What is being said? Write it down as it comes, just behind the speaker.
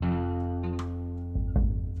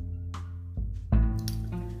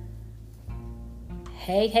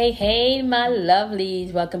Hey, my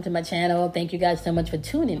lovelies. Welcome to my channel. Thank you guys so much for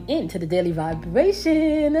tuning in to the Daily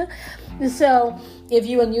Vibration. So, if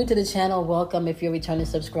you are new to the channel, welcome. If you're a returning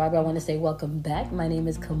subscriber, I want to say welcome back. My name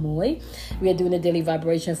is Kamoy. We are doing the Daily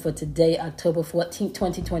Vibration for today, October 14th,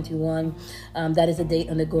 2021. That is the date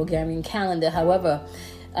on the Gregorian calendar. However,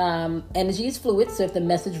 energy is fluid, so if the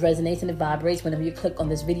message resonates and it vibrates, whenever you click on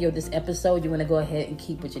this video, this episode, you want to go ahead and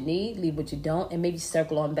keep what you need, leave what you don't, and maybe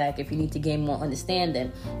circle on back if you need to gain more understanding.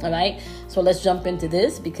 All right, so let's jump into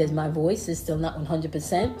this because my voice is still not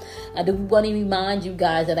 100%. I do want to remind you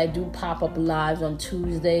guys that I do pop up lives on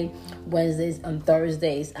Tuesday, Wednesdays, and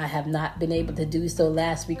Thursdays. I have not been able to do so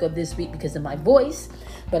last week or this week because of my voice,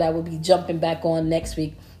 but I will be jumping back on next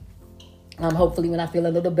week. Hopefully when I feel a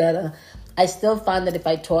little better. I still find that if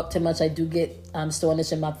I talk too much, I do get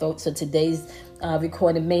soreness in my throat. So today's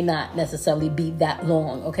recording may not necessarily be that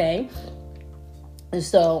long, okay? And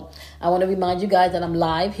so I want to remind you guys that I'm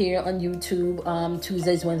live here on YouTube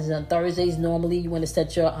Tuesdays, Wednesdays, and Thursdays. Normally, you want to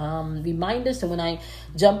set your reminders. So when I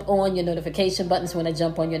jump on your notification buttons, when I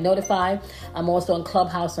jump on, you're notified. I'm also on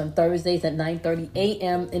Clubhouse on Thursdays at 9:30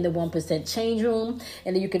 a.m. in the 1% Change Room.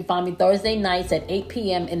 And then you can find me Thursday nights at 8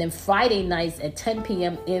 p.m. and then Friday nights at 10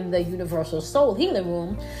 p.m. in the Universal Soul Healing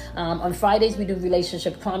Room. On Fridays, we do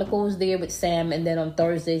Relationship Chronicles there with Sam. And then on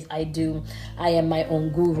Thursdays, I am my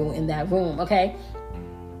own guru in that room, okay?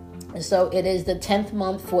 So it is the 10th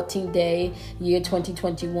month, 14th day, year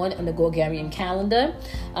 2021 on the Gregorian calendar.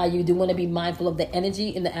 You do want to be mindful of the energy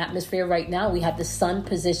in the atmosphere right now. We have the sun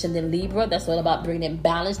positioned in Libra. That's all about bringing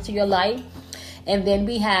balance to your life. And then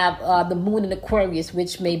we have the moon in Aquarius,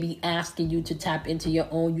 which may be asking you to tap into your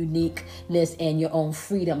own uniqueness and your own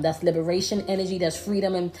freedom. That's liberation energy, that's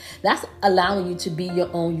freedom, and that's allowing you to be your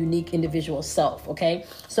own unique individual self, okay?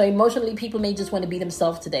 So emotionally, people may just want to be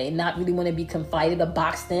themselves today, not really want to be confided or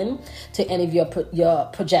boxed in to any of your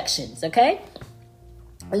projections, okay?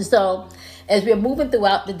 And so as we're moving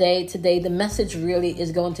throughout the day today, the message really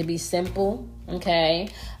is going to be simple, okay?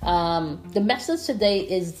 The message today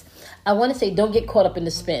is, I want to say, don't get caught up in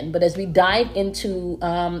the spin. But as we dive into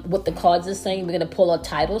what the cards are saying, we're going to pull our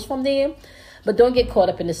titles from there. But don't get caught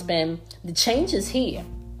up in the spin. The change is here.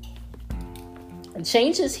 The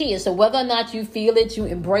change is here. So whether or not you feel it, you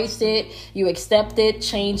embrace it, you accept it,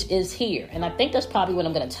 change is here. And I think that's probably what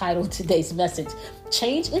I'm going to title today's message.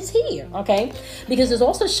 Change is here, okay? Because it's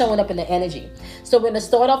also showing up in the energy. So we're going to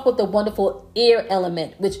start off with the wonderful air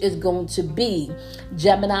element, which is going to be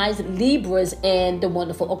Geminis, Libras, and the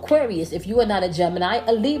wonderful Aquarius. If you are not a Gemini,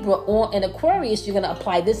 a Libra, or an Aquarius, you're going to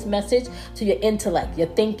apply this message to your intellect, your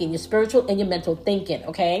thinking, your spiritual and your mental thinking,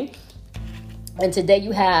 okay? And today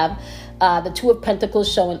you have the Two of Pentacles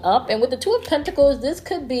showing up. And with the Two of Pentacles, this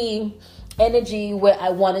could be energy where I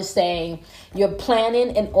want to say you're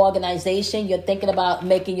planning an organization. You're thinking about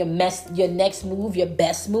making your next move, your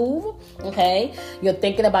best move, okay? You're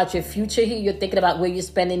thinking about your future here. You're thinking about where you're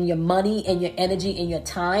spending your money and your energy and your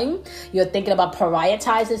time. You're thinking about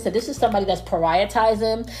prioritizing. So this is somebody that's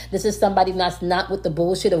prioritizing. This is somebody that's not with the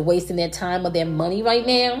bullshit of wasting their time or their money right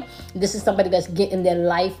now. This is somebody that's getting their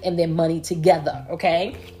life and their money together,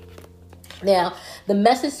 okay? Now, the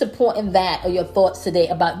message supporting that are your thoughts today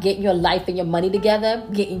about getting your life and your money together,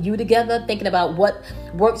 getting you together, thinking about what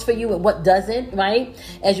works for you and what doesn't, right?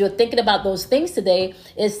 As you're thinking about those things today,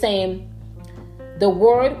 is saying the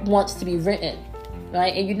word wants to be written,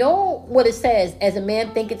 right? And you know what it says, as a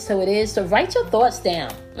man thinketh, so it is. So write your thoughts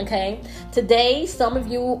down, okay? Today, some of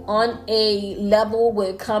you on a level where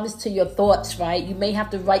it comes to your thoughts, right? You may have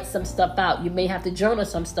to write some stuff out. You may have to journal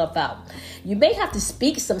some stuff out. You may have to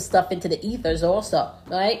speak some stuff into the ethers also,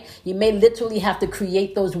 right? You may literally have to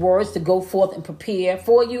create those words to go forth and prepare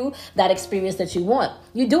for you that experience that you want.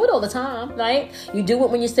 You do it all the time, right? You do it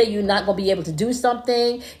when you say you're not going to be able to do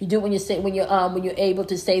something. You do it when you're able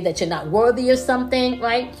to say that you're not worthy of something,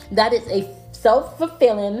 right? That is a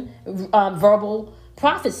self-fulfilling verbal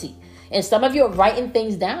prophecy. And some of you are writing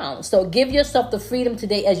things down. So give yourself the freedom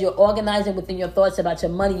today as you're organizing within your thoughts about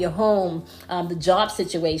your money, your home, the job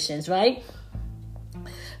situations, right?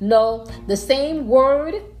 No, the same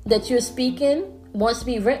word that you're speaking wants to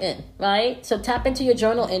be written, right? So tap into your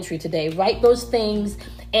journal entry today. Write those things.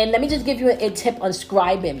 And let me just give you a tip on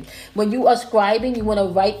scribing. When you are scribing, you want to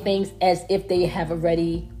write things as if they have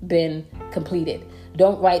already been completed.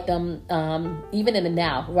 Don't write them even in the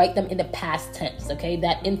now. Write them in the past tense, okay?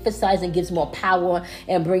 That emphasizing gives more power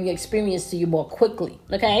and bring your experience to you more quickly,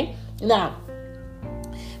 okay? Now,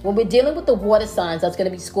 When we're dealing with the water signs, that's going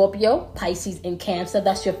to be Scorpio, Pisces, and Cancer.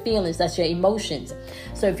 That's your feelings. That's your emotions.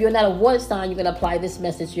 So if you're not a water sign, you're going to apply this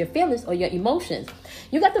message to your feelings or your emotions.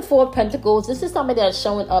 You got the Four of Pentacles. This is somebody that's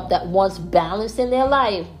showing up that wants balance in their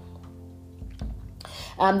life.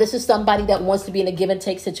 This is somebody that wants to be in a give and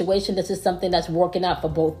take situation. This is something that's working out for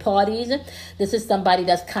both parties. This is somebody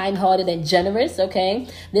that's kind-hearted and generous, okay?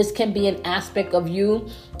 This can be an aspect of you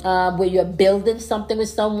where you're building something with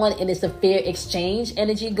someone and it's a fair exchange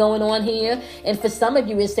energy going on here. And for some of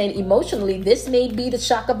you, it's saying emotionally, this may be the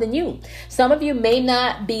shock of the new. Some of you may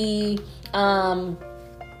not be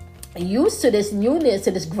used to this newness,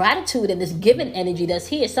 to this gratitude and this giving energy that's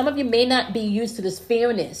here. Some of you may not be used to this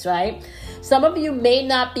fairness, right? Some of you may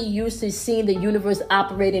not be used to seeing the universe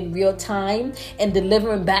operate in real time and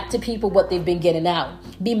delivering back to people what they've been getting out.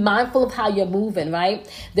 Be mindful of how you're moving, right?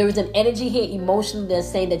 There is an energy here emotionally that's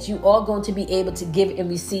saying that you are going to be able to give and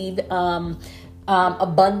receive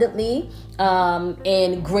abundantly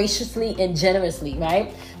and graciously and generously,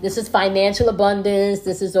 right? This is financial abundance.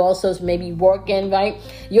 This is also maybe working, right?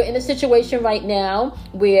 You're in a situation right now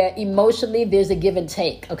where emotionally there's a give and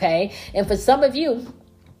take, okay? And for some of you,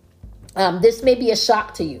 this may be a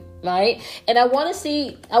shock to you, right? And I want to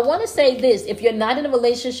say this: if you're not in a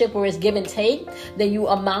relationship where it's give and take, then you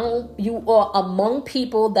are among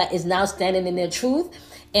people that is now standing in their truth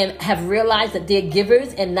and have realized that they're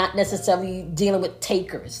givers and not necessarily dealing with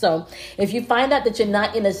takers. So if you find out that you're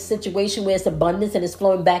not in a situation where it's abundance and it's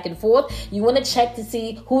flowing back and forth, you want to check to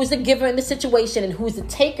see who's the giver in the situation and who's the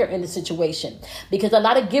taker in the situation. Because a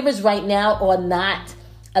lot of givers right now are not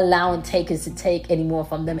allowing takers to take any more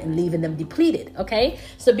from them and leaving them depleted, okay?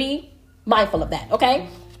 So be mindful of that, okay?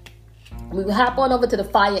 We will hop on over to the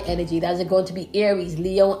fire energy. That is going to be Aries,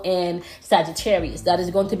 Leo, and Sagittarius. That is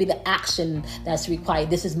going to be the action that's required.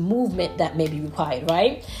 This is movement that may be required,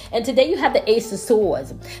 right? And today you have the Ace of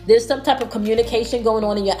Swords. There's some type of communication going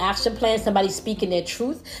on in your action plan. Somebody's speaking their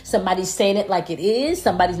truth. Somebody's saying it like it is.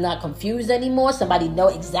 Somebody's not confused anymore. Somebody know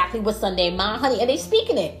exactly what's on their mind, honey, and they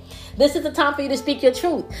speaking it. This is the time for you to speak your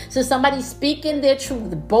truth. So somebody's speaking their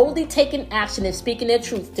truth, boldly taking action and speaking their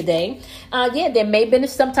truth today. There may have been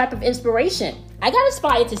some type of inspiration. I got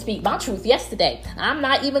inspired to speak my truth yesterday. I'm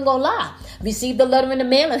not even going to lie. Received the letter in the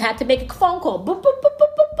mail and had to make a phone call. Boop, boop, boop,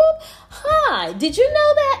 boop, boop, boop. Hi, did you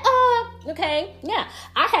know that? Okay, yeah.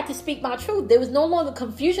 I had to speak my truth. There was no longer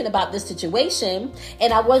confusion about this situation.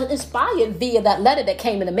 And I was inspired via that letter that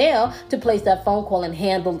came in the mail to place that phone call and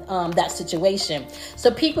handle that situation.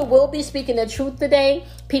 So people will be speaking their truth today.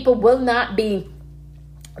 People will not be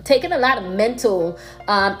taking a lot of mental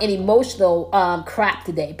and emotional crap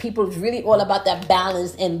today. People is really all about that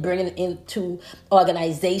balance and bringing it into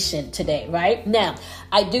organization today, right? Now,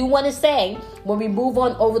 I do want to say, when we move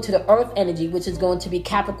on over to the earth energy, which is going to be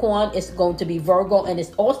Capricorn, it's going to be Virgo, and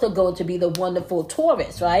it's also going to be the wonderful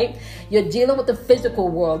Taurus, right? You're dealing with the physical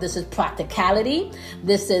world. This is practicality.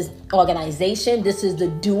 This is organization. This is the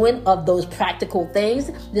doing of those practical things.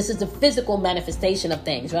 This is the physical manifestation of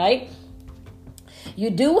things, right? You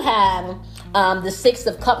do have the Six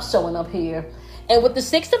of Cups showing up here. And with the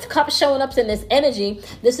Six of Cups showing up in this energy,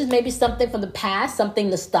 this is maybe something from the past, something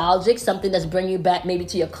nostalgic, something that's bringing you back maybe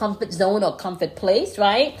to your comfort zone or comfort place,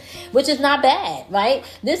 right? Which is not bad, right?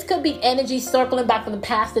 This could be energy circling back from the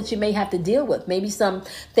past that you may have to deal with. Maybe some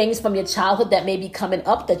things from your childhood that may be coming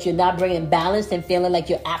up that you're not bringing balance and feeling like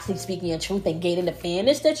you're actually speaking your truth and gaining the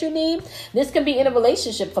fairness that you need. This can be in a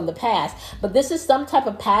relationship from the past. But this is some type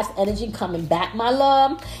of past energy coming back, my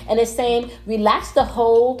love. And it's saying, relax the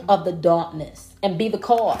hold of the darkness and be the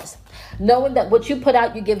cause. Knowing that what you put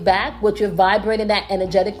out, you give back. What you're vibrating at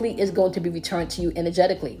energetically is going to be returned to you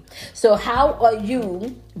energetically. So how are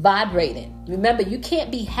you vibrating? Remember, you can't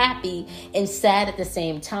be happy and sad at the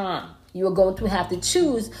same time. You are going to have to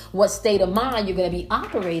choose what state of mind you're going to be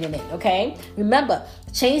operating in, okay? Remember,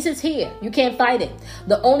 change is here. You can't fight it.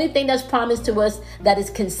 The only thing that's promised to us that is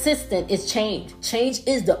consistent is change. Change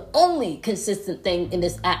is the only consistent thing in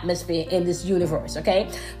this atmosphere, in this universe,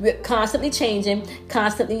 okay? We're constantly changing,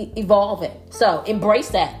 constantly evolving. So embrace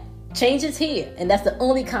that. Change is here, and that's the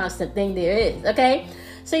only constant thing there is, okay?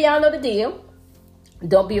 So y'all know the deal.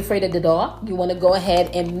 Don't be afraid of the dark. You want to go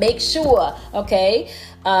ahead and make sure, okay,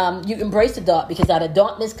 you embrace the dark, because out of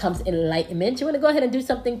darkness comes enlightenment. You want to go ahead and do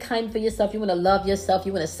something kind for yourself. You want to love yourself.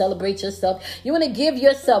 You want to celebrate yourself. You want to give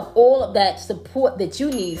yourself all of that support that you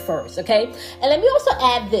need first, okay? And let me also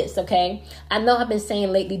add this, okay? I know I've been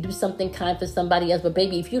saying lately, do something kind for somebody else, but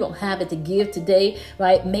baby, if you don't have it to give today,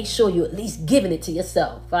 right, make sure you're at least giving it to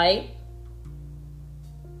yourself, right?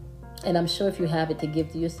 And I'm sure if you have it to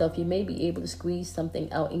give to yourself, you may be able to squeeze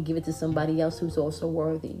something out and give it to somebody else who's also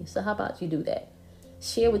worthy. So how about you do that?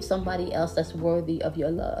 Share with somebody else that's worthy of your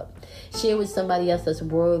love. Share with somebody else that's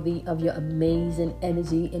worthy of your amazing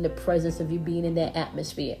energy in the presence of you being in that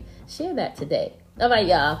atmosphere. Share that today. All right,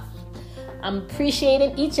 y'all. I'm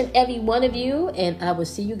appreciating each and every one of you, and I will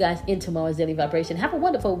see you guys in tomorrow's Daily Vibration. Have a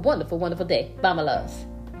wonderful, wonderful, wonderful day. Bye, my loves.